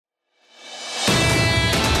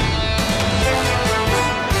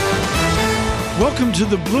Welcome to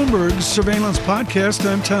the Bloomberg Surveillance Podcast.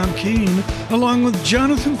 I'm Tom Keene, along with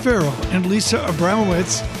Jonathan Farrell and Lisa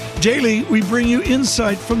Abramowitz. Daily, we bring you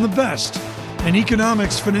insight from the best in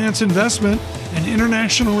economics, finance, investment, and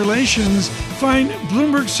international relations. Find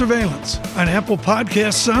Bloomberg Surveillance on Apple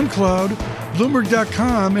Podcasts, SoundCloud,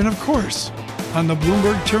 Bloomberg.com, and of course, on the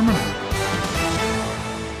Bloomberg Terminal.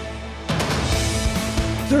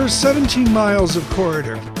 There are 17 miles of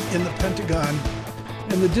corridor in the Pentagon,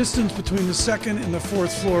 and the distance between the second and the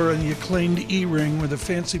fourth floor on the acclaimed E-ring where the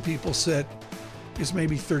fancy people sit is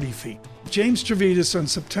maybe 30 feet. James Stavridis on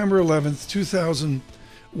September 11th,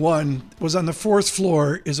 2001 was on the fourth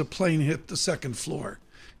floor as a plane hit the second floor.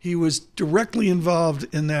 He was directly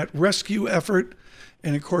involved in that rescue effort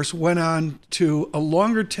and, of course, went on to a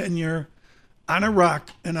longer tenure on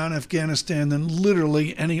Iraq and on Afghanistan than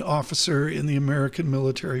literally any officer in the American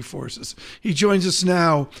military forces. He joins us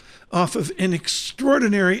now off of an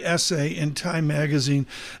extraordinary essay in Time magazine.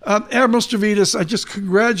 Admiral Stavridis, I just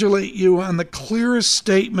congratulate you on the clearest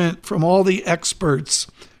statement from all the experts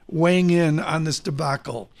weighing in on this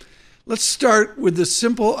debacle. Let's start with the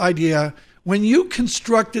simple idea. When you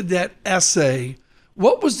constructed that essay,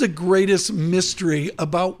 what was the greatest mystery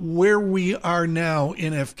about where we are now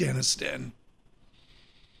in Afghanistan?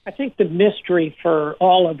 I think the mystery for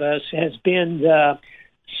all of us has been the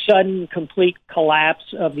sudden, complete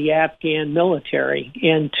collapse of the Afghan military.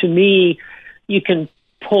 And to me, you can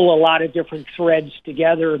pull a lot of different threads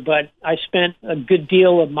together, but I spent a good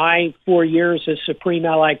deal of my 4 years as Supreme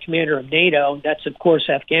Allied Commander of NATO, that's, of course,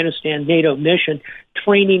 Afghanistan, NATO mission,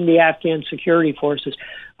 training the Afghan security forces.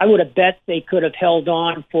 I would have bet they could have held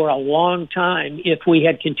on for a long time if we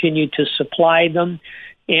had continued to supply them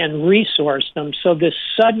and resource them. So this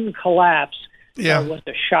sudden collapse was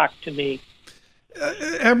a shock to me.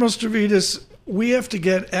 Admiral Stavridis, we have to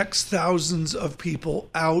get X thousands of people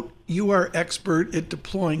out. You are expert at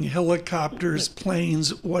deploying helicopters,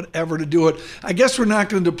 planes, whatever to do it. I guess we're not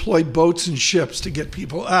going to deploy boats and ships to get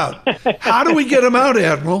people out. How do we get them out,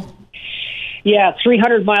 Admiral? Yeah,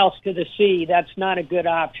 300 miles to the sea, that's not a good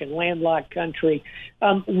option, landlocked country.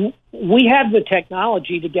 We have the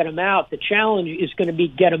technology to get them out. The challenge is going to be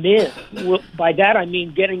get them in. By that, I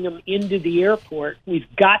mean getting them into the airport. We've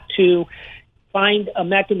got to find a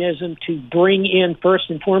mechanism to bring in, first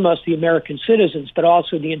and foremost, the American citizens, but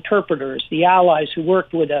also the interpreters, the allies who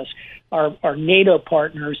worked with us, our NATO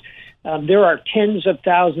partners. There are tens of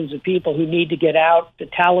thousands of people who need to get out. The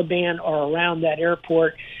Taliban are around that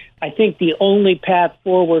airport. I think the only path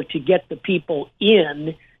forward to get the people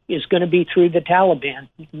in is going to be through the Taliban.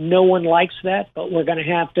 No one likes that, but we're going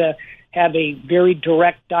to have a very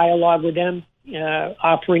direct dialogue with them,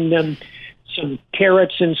 offering them some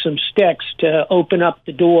carrots and some sticks to open up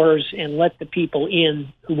the doors and let the people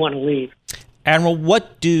in who want to leave. Admiral,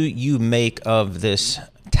 what do you make of this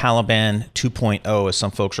Taliban 2.0, as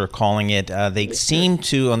some folks are calling it? They seem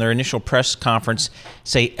to, on their initial press conference,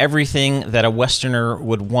 say everything that a Westerner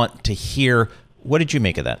would want to hear. What did you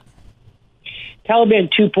make of that?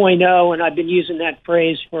 Taliban 2.0, and I've been using that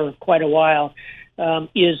phrase for quite a while,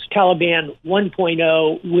 is Taliban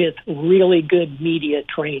 1.0 with really good media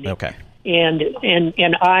training. Okay.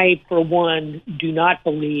 And I, for one, do not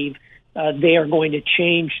believe they are going to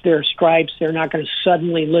change their stripes. They're not going to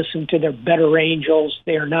suddenly listen to their better angels.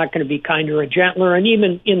 They are not going to be kinder or gentler. And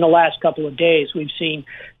even in the last couple of days, we've seen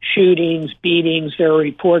shootings, beatings. There are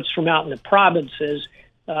reports from out in the provinces,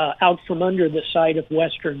 out from under the sight of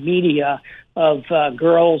Western media, of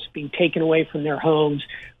girls being taken away from their homes.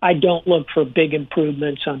 I don't look for big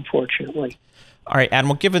improvements, unfortunately. All right,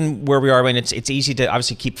 Admiral, given where we are, I mean, it's easy to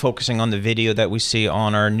obviously keep focusing on the video that we see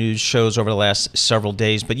on our news shows over the last several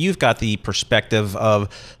days, but you've got the perspective of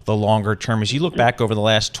the longer term. As you look back over the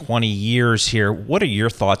last 20 years here, what are your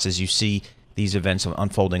thoughts as you see these events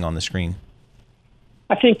unfolding on the screen?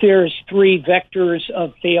 I think there's three vectors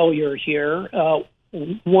of failure here.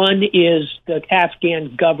 One is the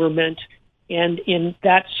Afghan government, and in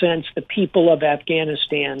that sense, the people of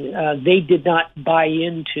Afghanistan. They did not buy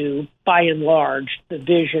into, by and large, the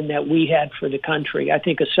vision that we had for the country. I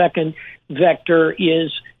think a second vector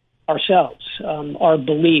is ourselves, our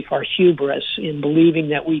belief, our hubris in believing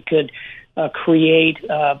that we could create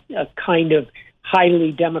a kind of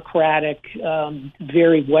highly democratic,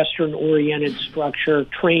 very Western-oriented structure,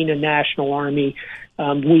 train a national army.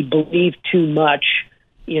 We believe too much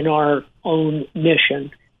in our own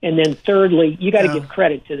mission. And then thirdly, you got to give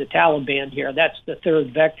credit to the Taliban here. That's the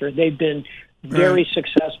third vector. They've been very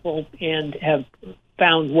successful and have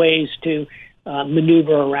found ways to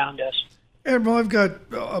maneuver around us. Admiral, I've got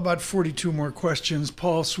about 42 more questions.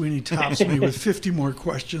 Paul Sweeney tops me with 50 more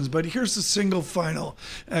questions. But here's the single final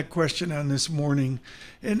question on this morning.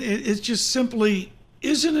 And it's just simply,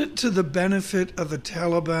 isn't it to the benefit of the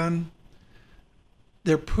Taliban?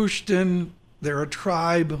 They're pushed in, they're a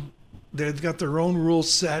tribe, they've got their own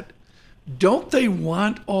rules set. Don't they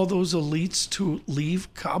want all those elites to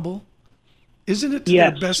leave Kabul? Isn't it to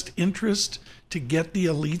their best interest to get the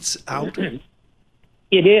elites out?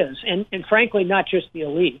 It is, and frankly, not just the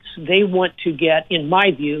elites. They want to get, in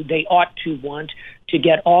my view, they ought to want to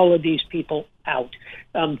get all of these people out.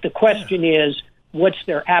 The question is, what's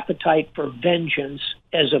their appetite for vengeance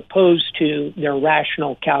as opposed to their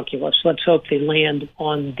rational calculus? Let's hope they land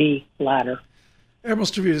on the latter. Admiral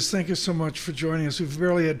Stavridis, thank you so much for joining us. We've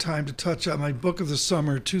barely had time to touch on my book of the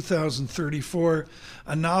summer, 2034,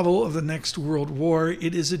 a novel of the next world war.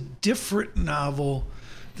 It is a different novel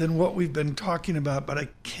than what we've been talking about, but I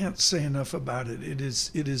can't say enough about it. It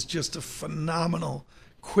is just a phenomenal,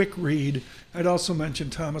 quick read. I'd also mention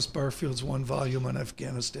Thomas Barfield's one volume on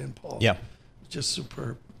Afghanistan, Paul. Yeah. Just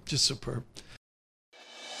superb. Just superb.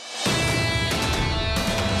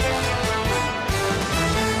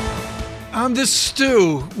 On this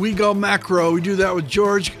stew, we go macro. We do that with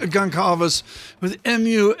George Goncalves with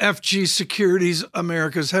MUFG Securities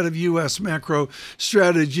America's head of U.S. macro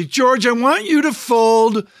strategy. George, I want you to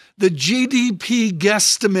fold the GDP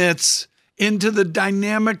guesstimates into the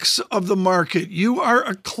dynamics of the market. You are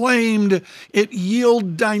acclaimed at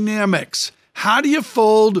yield dynamics. How do you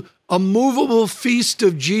fold a movable feast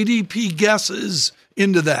of GDP guesses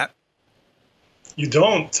into that? You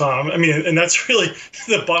don't, Tom. I mean, and that's really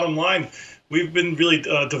the bottom line. We've been really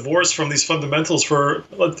divorced from these fundamentals for,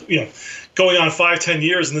 going on 5-10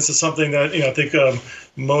 years, and this is something that I think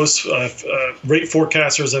most rate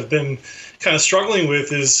forecasters have been kind of struggling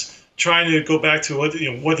with, is trying to go back to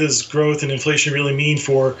what does growth and inflation really mean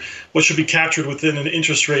for what should be captured within an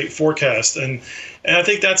interest rate forecast, and I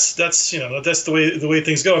think that's the way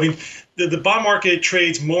things go. I mean, the bond market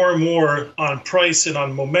trades more and more on price and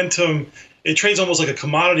on momentum. It trades almost like a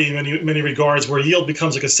commodity in many regards, where yield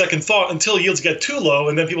becomes like a second thought until yields get too low,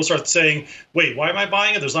 and then people start saying, wait, why am I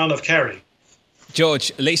buying it? There's not enough carry.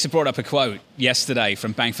 George, Lisa brought up a quote yesterday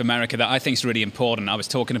from Bank of America that I think is really important. I was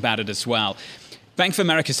talking about it as well. Bank of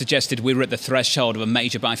America suggested we were at the threshold of a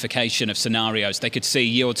major bifurcation of scenarios. They could see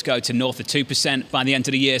yields go to north of 2% by the end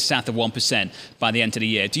of the year, south of 1% by the end of the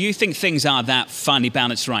year. Do you think things are that finely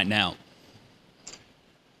balanced right now?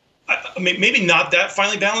 I mean, maybe not that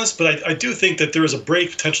finely balanced, but I do think that there is a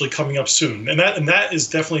break potentially coming up soon, and that is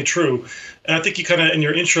definitely true. And I think you kind of in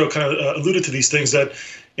your intro kind of alluded to these things that,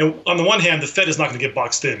 on the one hand, the Fed is not going to get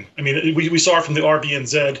boxed in. I mean, we saw it from the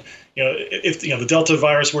RBNZ. If the Delta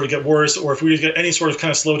virus were to get worse, or if we were to get any sort of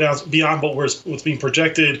kind of slowdowns beyond what's being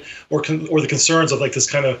projected, or the concerns of like this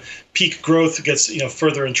kind of peak growth gets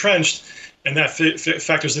further entrenched, and that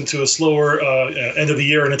factors into a slower end of the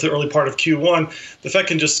year and into the early part of Q1, the Fed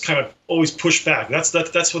can just kind of always push back. That's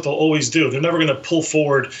what they'll always do. They're never going to pull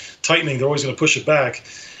forward tightening. They're always going to push it back.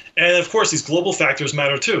 And of course, these global factors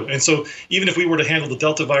matter too. And so even if we were to handle the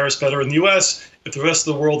Delta virus better in the U.S., if the rest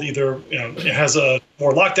of the world either has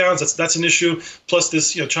more lockdowns, that's an issue. Plus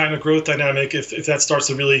this China growth dynamic, if that starts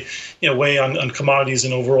to really weigh on commodities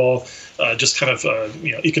and overall just kind of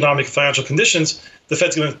economic and financial conditions, the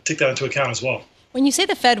Fed's going to take that into account as well. When you say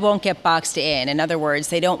the Fed won't get boxed in other words,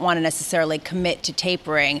 they don't want to necessarily commit to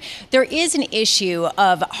tapering, there is an issue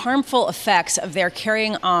of harmful effects of their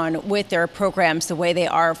carrying on with their programs the way they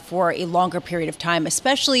are for a longer period of time,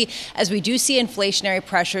 especially as we do see inflationary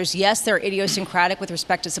pressures. Yes, they're idiosyncratic with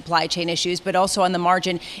respect to supply chain issues, but also on the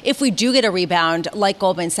margin, if we do get a rebound, like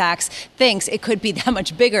Goldman Sachs thinks, it could be that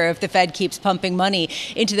much bigger if the Fed keeps pumping money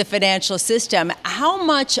into the financial system. How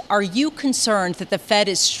much are you concerned that the Fed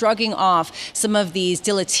is shrugging off some of these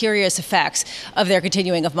deleterious effects of their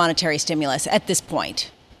continuing of monetary stimulus at this point?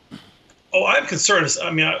 Oh, I'm concerned. I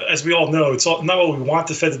mean, as we all know, it's not what we want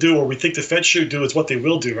the Fed to do or we think the Fed should do. It's what they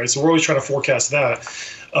will do, right? So we're always trying to forecast that.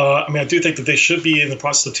 I do think that they should be in the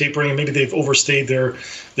process of tapering, and maybe they've overstayed their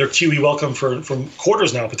QE welcome for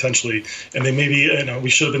quarters now potentially, and they maybe we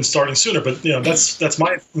should have been starting sooner. But that's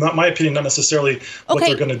not my opinion, not necessarily what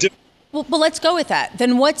they're going to do. Well, let's go with that.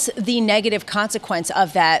 Then what's the negative consequence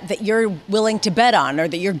of that you're willing to bet on or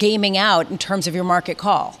that you're gaming out in terms of your market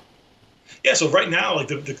call? Yeah, so right now, like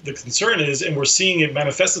the concern is, and we're seeing it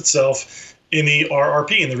manifest itself in the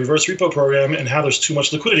RRP, in the reverse repo program, and how there's too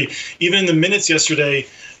much liquidity. Even in the minutes yesterday,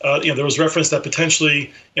 There was reference that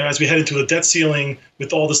potentially, as we head into a debt ceiling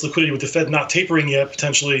with all this liquidity, with the Fed not tapering yet,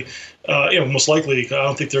 potentially, most likely, I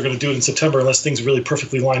don't think they're going to do it in September unless things really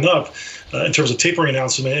perfectly line up in terms of tapering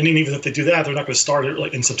announcement. And even if they do that, they're not going to start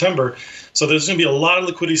it in September. So there's going to be a lot of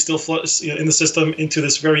liquidity still in the system into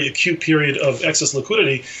this very acute period of excess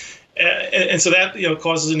liquidity. And so that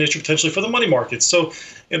causes an issue potentially for the money markets. So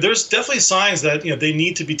there's definitely signs that they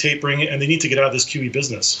need to be tapering and they need to get out of this QE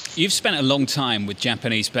business. You've spent a long time with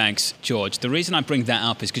Japanese banks, George. The reason I bring that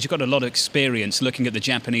up is because you've got a lot of experience looking at the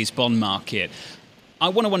Japanese bond market. I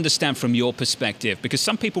want to understand from your perspective, because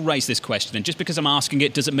some people raise this question, and just because I'm asking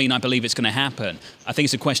it doesn't mean I believe it's going to happen. I think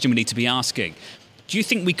it's a question we need to be asking. Do you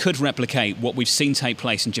think we could replicate what we've seen take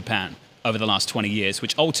place in Japan over the last 20 years,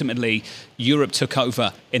 which ultimately Europe took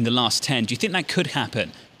over in the last 10? Do you think that could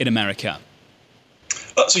happen in America?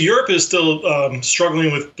 So Europe is still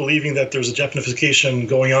struggling with believing that there's a Japanification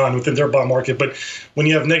going on within their bond market. But when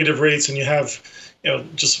you have negative rates and you have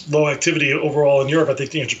just low activity overall in Europe, I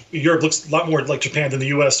think Europe looks a lot more like Japan than the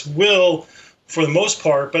U.S. will, for the most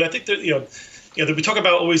part. But I think that that we talk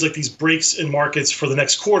about always like these breaks in markets for the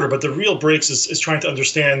next quarter, but the real breaks is trying to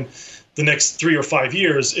understand the next 3 or 5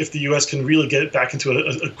 years if the U.S. can really get back into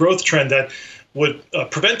a growth trend that would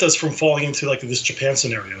prevent us from falling into like this Japan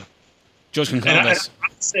scenario. George Concalves.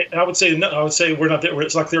 I would say no. I would say we're not there.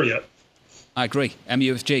 It's not clear yet. I agree.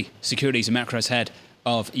 MUFG, Securities and Macros Head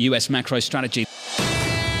of U.S. Macro Strategy.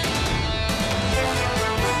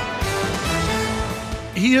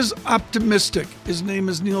 He is optimistic. His name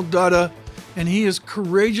is Neil Dutta, and he has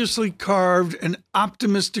courageously carved an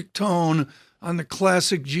optimistic tone on the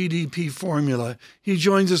classic GDP formula. He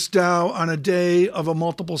joins us now on a day of a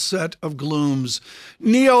multiple set of glooms.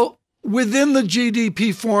 Neil, within the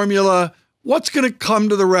GDP formula, what's going to come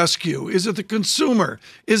to the rescue? Is it the consumer?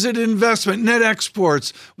 Is it investment, net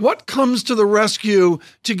exports? What comes to the rescue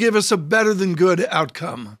to give us a better than good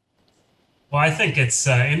outcome? Well, I think it's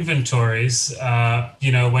inventories.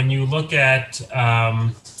 When you look at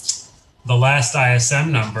the last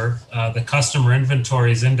ISM number, the customer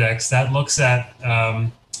inventories index, that looks at,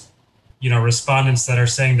 respondents that are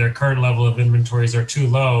saying their current level of inventories are too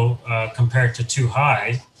low compared to too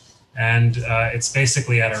high. And it's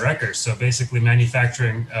basically at a record. So basically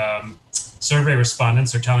manufacturing survey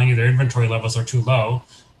respondents are telling you their inventory levels are too low.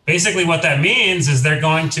 Basically what that means is they're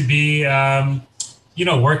going to be,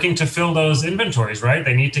 working to fill those inventories, right?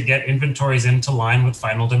 They need to get inventories into line with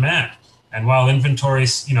final demand. And while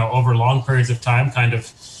inventories, over long periods of time kind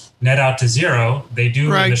of net out to zero, they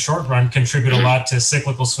do in the short run contribute a lot to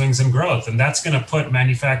cyclical swings and growth. And that's going to put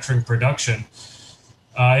manufacturing production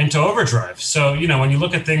into overdrive. So, when you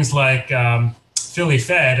look at things like Philly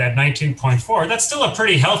Fed at 19.4, that's still a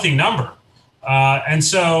pretty healthy number. And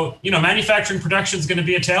so, manufacturing production is going to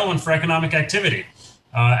be a tailwind for economic activity.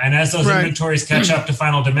 And as those inventories catch up to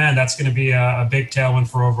final demand, that's going to be a big tailwind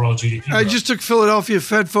for overall GDP growth. I just took Philadelphia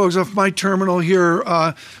Fed folks off my terminal here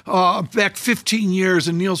back 15 years,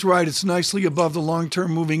 and Neil's right, it's nicely above the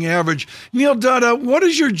long-term moving average. Neil Dutta, what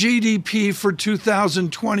is your GDP for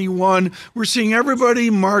 2021? We're seeing everybody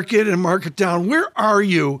market and market down. Where are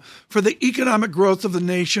you for the economic growth of the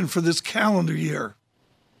nation for this calendar year?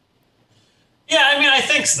 Yeah, I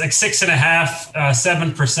think like 6.5%,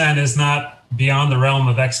 7% is not beyond the realm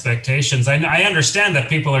of expectations. I understand that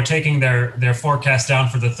people are taking their forecast down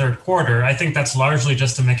for the third quarter. I think that's largely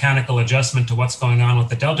just a mechanical adjustment to what's going on with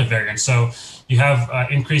the Delta variant. So you have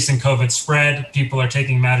increasing COVID spread. People are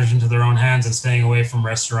taking matters into their own hands and staying away from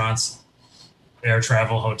restaurants, air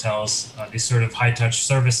travel, hotels, these sort of high touch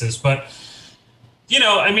services. But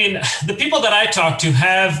the people that I talk to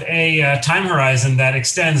have a time horizon that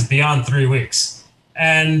extends beyond 3 weeks.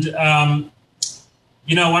 And,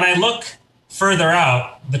 when I look further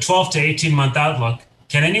out, the 12 to 18 month outlook,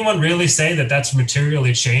 can anyone really say that that's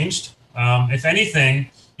materially changed? If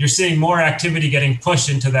anything, you're seeing more activity getting pushed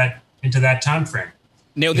into that time frame.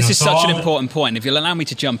 Neil, this is such an important point. If you'll allow me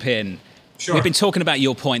to jump in. Sure. We've been talking about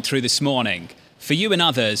your point through this morning. For you and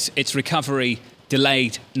others, it's recovery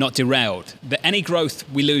delayed, not derailed. That any growth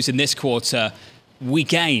we lose in this quarter, we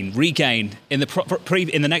regain in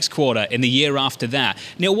the next quarter, in the year after that.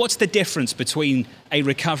 Neil, what's the difference between a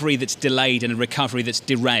recovery that's delayed and a recovery that's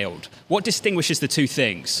derailed? What distinguishes the two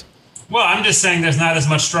things? Well, I'm just saying there's not as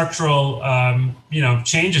much structural,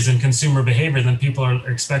 changes in consumer behavior than people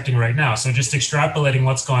are expecting right now. So just extrapolating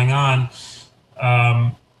what's going on,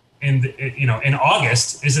 in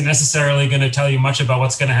August isn't necessarily going to tell you much about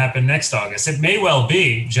what's going to happen next August. It may well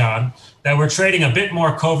be, John, that we're trading a bit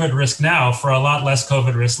more COVID risk now for a lot less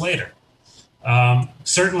COVID risk later.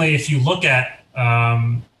 Certainly, if you look at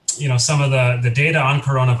some of the data on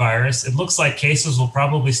coronavirus, it looks like cases will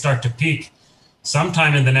probably start to peak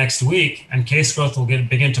sometime in the next week, and case growth will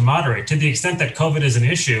begin to moderate. To the extent that COVID is an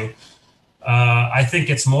issue, I think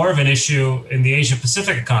it's more of an issue in the Asia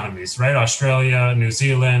Pacific economies, right? Australia, New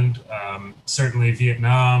Zealand, certainly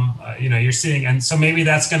Vietnam, you're seeing. And so maybe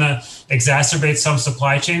that's going to exacerbate some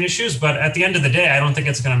supply chain issues. But at the end of the day, I don't think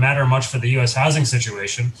it's going to matter much for the U.S. housing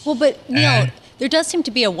situation. Well, but Neil, there does seem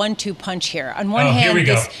to be a 1-2 punch here. On one hand, here we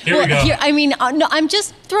go. No, I'm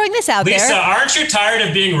just throwing this out there. Lisa, aren't you tired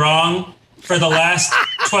of being wrong for the last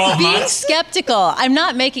 12 months? Being skeptical. I'm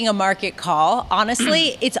not making a market call.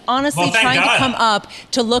 Honestly, it's trying to come up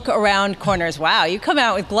to look around corners. Wow, you come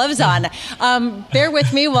out with gloves on. Bear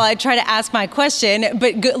with me while I try to ask my question.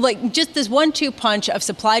 But just this 1-2 punch of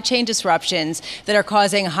supply chain disruptions that are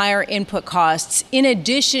causing higher input costs, in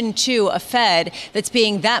addition to a Fed that's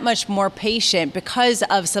being that much more patient because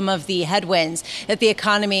of some of the headwinds that the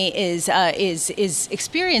economy is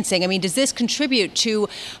experiencing. I mean, does this contribute to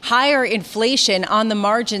higher inflation on the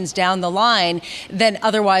margins down the line than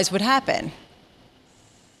otherwise would happen?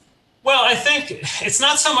 Well, I think it's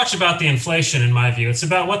not so much about the inflation, in my view. It's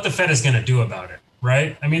about what the Fed is going to do about it,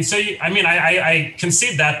 right? I mean, I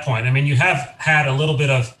concede that point. I mean, you have had a little bit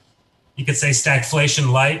of, you could say,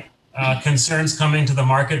 stagflation light concerns coming to the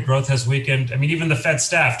market. Growth has weakened. I mean, even the Fed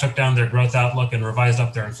staff took down their growth outlook and revised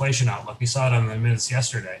up their inflation outlook. We saw it on the minutes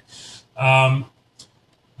yesterday.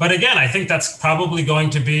 But again, I think that's probably going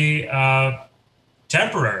to be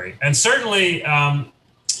temporary. And certainly,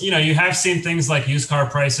 you have seen things like used car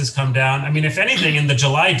prices come down. I mean, if anything, in the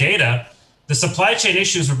July data, the supply chain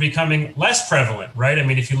issues were becoming less prevalent, right? I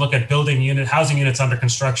mean, if you look at housing units under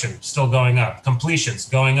construction, still going up, completions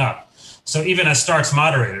going up. So even as starts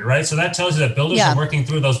moderated, right? So that tells you that builders are working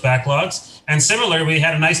through those backlogs. And similarly, we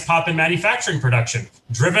had a nice pop in manufacturing production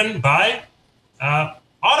driven by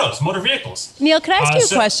autos, motor vehicles. Neil, can I ask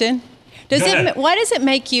you a question? Why does it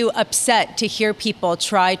make you upset to hear people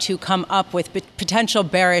try to come up with potential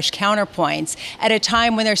bearish counterpoints at a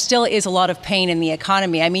time when there still is a lot of pain in the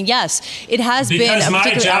economy? I mean, yes, it has been a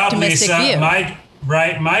particularly optimistic view.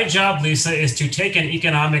 My job, Lisa, is to take an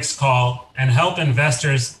economics call and help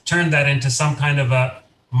investors turn that into some kind of a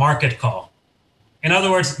market call. In other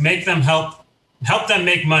words, help them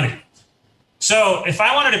make money. So if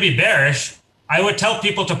I wanted to be bearish, I would tell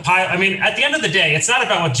people to pile. I mean, at the end of the day, it's not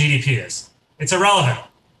about what GDP is. It's irrelevant.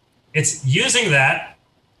 It's using that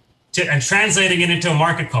and translating it into a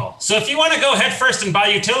market call. So if you want to go head first and buy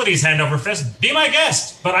utilities hand over fist, be my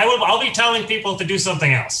guest. But I'll be telling people to do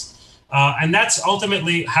something else. And that's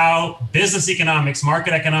ultimately how business economics,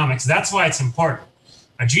 market economics, that's why it's important.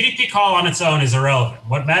 A GDP call on its own is irrelevant.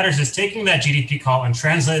 What matters is taking that GDP call and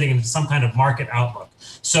translating it into some kind of market outlook.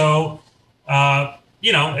 So,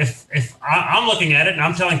 if I'm looking at it and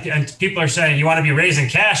I'm telling, and people are saying you want to be raising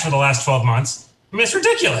cash for the last 12 months, I mean, it's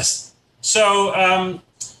ridiculous. So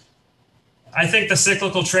I think the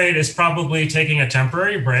cyclical trade is probably taking a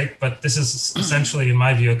temporary break, but this is essentially, in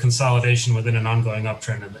my view, a consolidation within an ongoing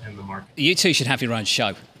uptrend in the market. You two should have your own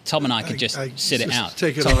show. Tom and I could just sit it out. Tom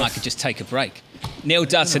and I could just take a break. Neil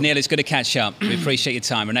Dutton, Neil, it's good to catch up. We appreciate your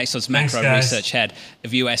time. Renaissance Macro Research Head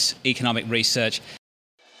of US Economic Research.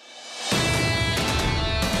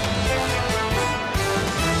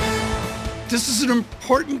 This is an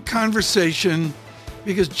important conversation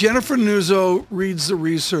because Jennifer Nuzzo reads the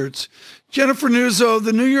research. Jennifer Nuzzo,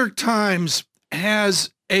 the New York Times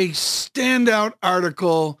has a standout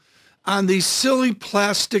article on these silly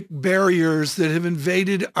plastic barriers that have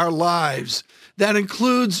invaded our lives. That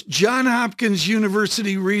includes Johns Hopkins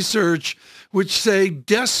University research, which say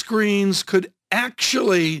desk screens could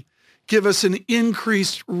actually give us an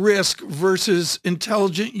increased risk versus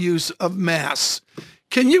intelligent use of masks.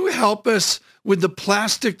 Can you help us with the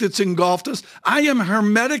plastic that's engulfed us? I am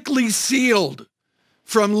hermetically sealed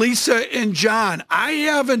from Lisa and John. I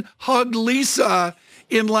haven't hugged Lisa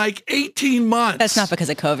in like 18 months. That's not because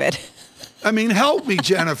of COVID. I mean, help me,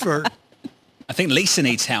 Jennifer. I think Lisa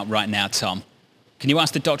needs help right now, Tom. Can you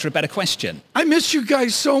ask the doctor a better question? I miss you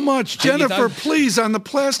guys so much. Jennifer, please, on the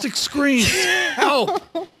plastic screen, help.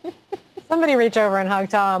 Somebody reach over and hug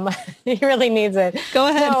Tom. He really needs it. Go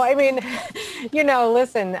ahead. No, I mean,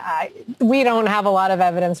 listen, we don't have a lot of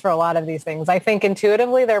evidence for a lot of these things. I think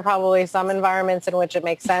intuitively there are probably some environments in which it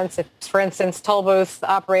makes sense. If, for instance, toll booth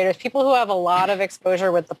operators, people who have a lot of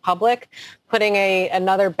exposure with the public, putting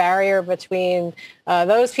another barrier between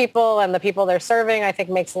those people and the people they're serving, I think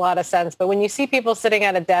makes a lot of sense. But when you see people sitting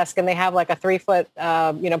at a desk and they have like a 3-foot,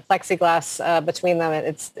 plexiglass between them,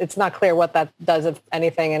 it's not clear what that does, if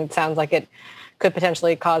anything. And it sounds like it could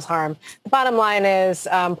potentially cause harm. The bottom line is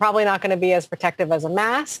probably not going to be as protective as a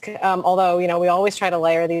mask, although, we always try to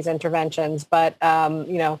layer these interventions. But,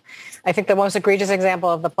 I think the most egregious example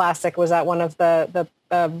of the plastic was at one of the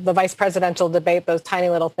vice presidential debate, those tiny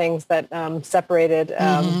little things that separated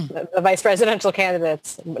the vice presidential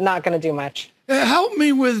candidates. Not going to do much. Help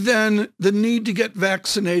me with then the need to get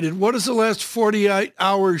vaccinated. What does the last 48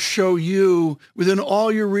 hours show you within all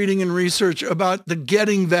your reading and research about the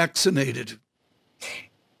getting vaccinated?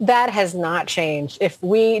 That has not changed. If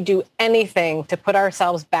we do anything to put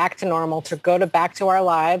ourselves back to normal, to go back to our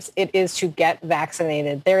lives, it is to get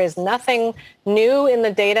vaccinated. There is nothing new in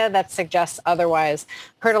the data that suggests otherwise.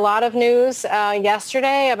 Heard a lot of news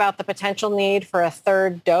yesterday about the potential need for a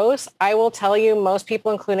third dose. I will tell you, most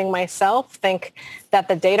people, including myself, think that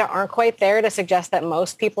the data aren't quite there to suggest that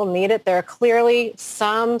most people need it. There are clearly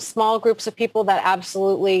some small groups of people that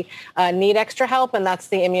absolutely need extra help, and that's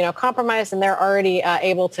the immunocompromised, and they're already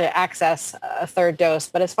able to access a third dose.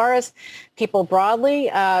 But as far as people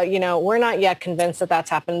broadly, we're not yet convinced that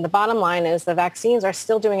that's happened. The bottom line is the vaccines are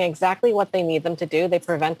still doing exactly what they need them to do. They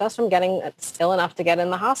prevent us from getting ill enough to get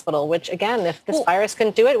in the hospital, which, again, if this virus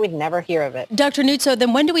couldn't do it, we'd never hear of it. Dr. Nuzzo,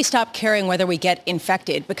 then when do we stop caring whether we get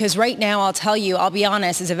infected? Because right now, I'll be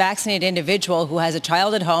honest, as a vaccinated individual who has a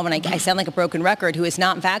child at home, and I sound like a broken record, who is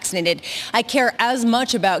not vaccinated, I care as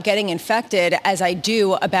much about getting infected as I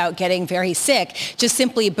do about getting very sick, just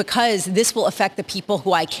simply because this will affect the people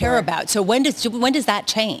who I care about. So when does that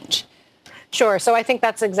change? Sure. So I think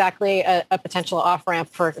that's exactly a potential off-ramp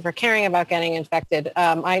for caring about getting infected.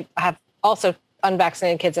 I have also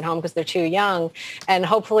unvaccinated kids at home because they're too young. And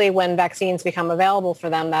hopefully when vaccines become available for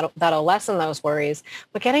them, that'll lessen those worries.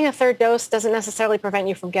 But getting a third dose doesn't necessarily prevent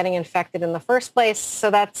you from getting infected in the first place. So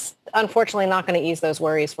that's unfortunately not going to ease those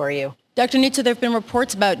worries for you. Dr. Nuzzo, there have been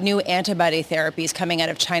reports about new antibody therapies coming out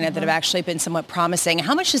of China that have actually been somewhat promising.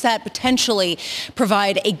 How much does that potentially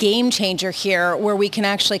provide a game changer here where we can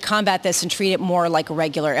actually combat this and treat it more like a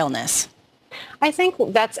regular illness? I think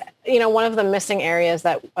that's, one of the missing areas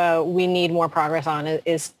that we need more progress on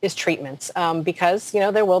is treatments because,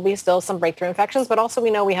 there will be still some breakthrough infections, but also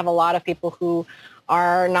we know we have a lot of people who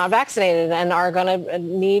are not vaccinated and are going to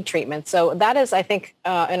need treatment. So that is, I think,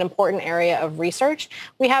 an important area of research.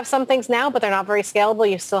 We have some things now, but they're not very scalable.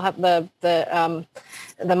 You still have the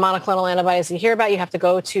monoclonal antibodies you hear about. You have to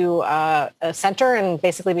go to a center and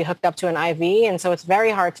basically be hooked up to an IV. And so it's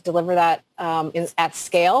very hard to deliver that at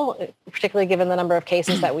scale, particularly given the number of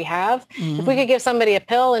cases that we have. If we could give somebody a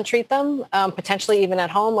pill and treat them, potentially even at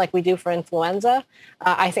home like we do for influenza,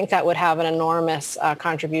 I think that would have an enormous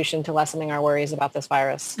contribution to lessening our worries about this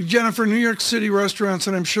virus. Jennifer, New York City restaurants,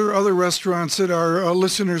 and I'm sure other restaurants that our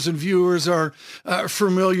listeners and viewers are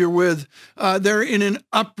familiar with, they're in an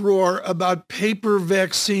uproar about paper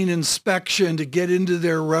vaccine inspection to get into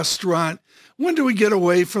their restaurant. When do we get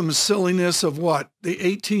away from the silliness of the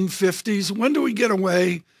 1850s? When do we get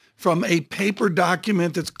away from a paper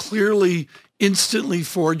document that's clearly instantly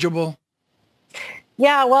forgeable?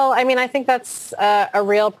 Yeah, well, I think that's a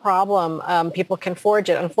real problem. People can forge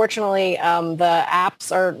it. Unfortunately, the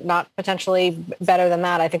apps are not potentially better than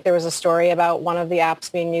that. I think there was a story about one of the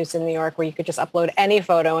apps being used in New York where you could just upload any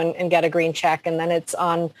photo and get a green check, and then it's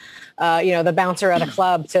on, the bouncer at a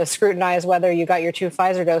club to scrutinize whether you got your 2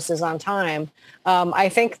 Pfizer doses on time. I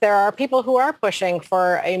think there are people who are pushing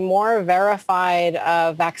for a more verified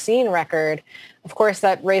vaccine record. Of course,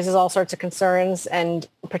 that raises all sorts of concerns and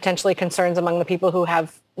potentially concerns among the people who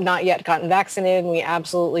have not yet gotten vaccinated. And we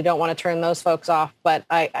absolutely don't want to turn those folks off. But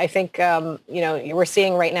I think, we're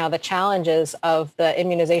seeing right now the challenges of the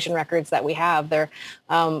immunization records that we have. They're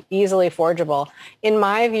easily forgeable. In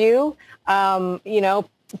my view,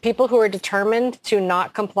 people who are determined to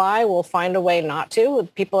not comply will find a way not to.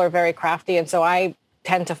 People are very crafty. And so I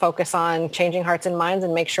tend to focus on changing hearts and minds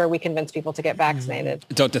and make sure we convince people to get vaccinated.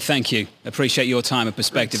 Doctor, thank you. Appreciate your time and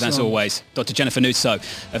perspective as always. Dr. Jennifer Nuzzo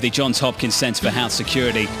of the Johns Hopkins Center for Health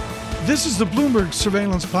Security. This is the Bloomberg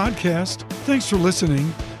Surveillance Podcast. Thanks for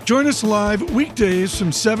listening. Join us live weekdays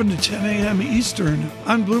from 7 to 10 a.m. Eastern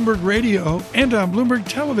on Bloomberg Radio and on Bloomberg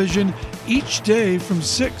Television each day from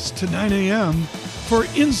 6 to 9 a.m. for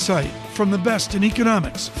insight from the best in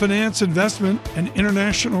economics, finance, investment, and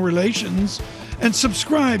international relations. And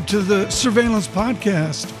subscribe to the Surveillance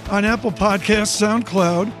Podcast on Apple Podcasts,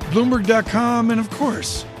 SoundCloud, Bloomberg.com, and of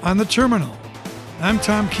course, on the terminal. I'm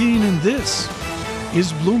Tom Keene, and this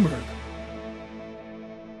is Bloomberg.